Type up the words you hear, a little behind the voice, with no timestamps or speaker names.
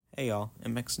Hey y'all,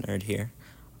 MX Nerd here.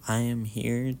 I am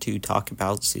here to talk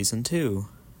about Season 2.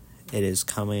 It is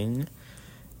coming.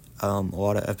 A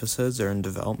lot of episodes are in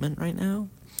development right now.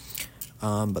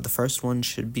 But the first one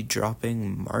should be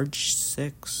dropping March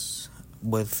 6th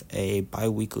with a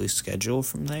bi-weekly schedule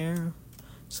from there.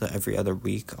 So every other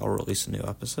week I'll release a new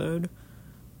episode.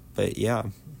 But yeah,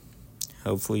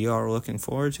 hopefully y'all are looking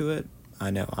forward to it. I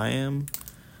know I am.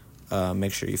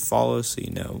 Make sure you follow so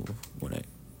you know when the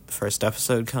first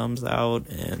episode comes out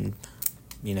and,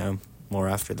 more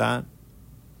after that.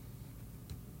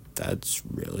 That's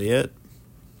really it.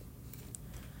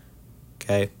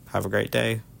 Okay, have a great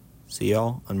day. See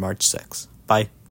y'all on March 6th. Bye.